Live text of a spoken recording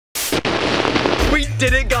We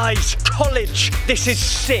did it, guys! College! This is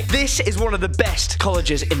sick. This is one of the best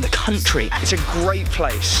colleges in the country. It's a great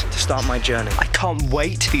place to start my journey. I can't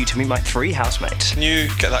wait for you to meet my 3 housemates. Can you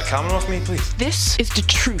get that camera off me, please? This is the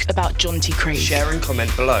truth about Jonty Craving. Share and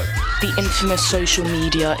comment below. The infamous social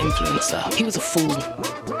media influencer. He was a fool,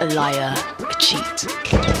 a liar, a cheat.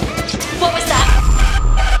 What was that?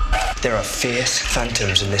 There are fierce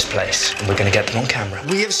phantoms in this place, and we're gonna get them on camera.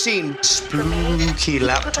 We have seen spooky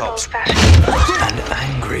laptops and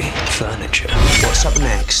angry furniture. What's up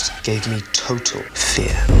next gave me total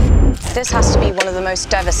fear. This has to be one of the most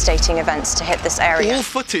devastating events to hit this area. All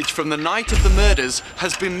footage from the night of the murders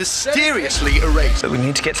has been mysteriously erased. But we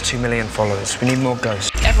need to get to 2 million followers. We need more ghosts.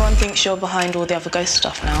 Everyone thinks you're behind all the other ghost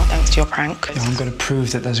stuff now, thanks to your prank. I'm gonna prove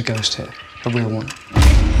that there's a ghost here. A real one.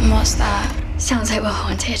 What's that? Sounds like we're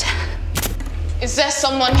haunted. Is there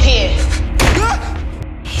someone here?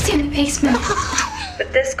 He's in the basement.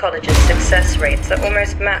 But this college's success rates are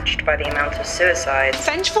almost matched by the amount of suicides.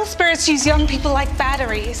 Vengeful spirits use young people like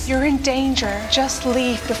batteries. You're in danger. Just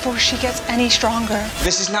leave before she gets any stronger.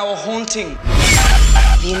 This is now a haunting.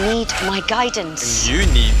 You need my guidance. You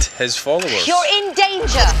need his followers. You're in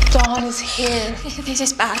danger. Dawn is here. This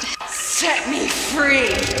is bad. Set me free.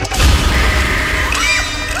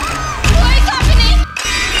 What is happening?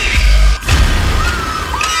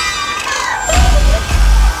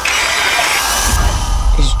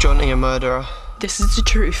 Is Jonty a murderer? This is the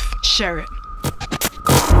truth. Share it.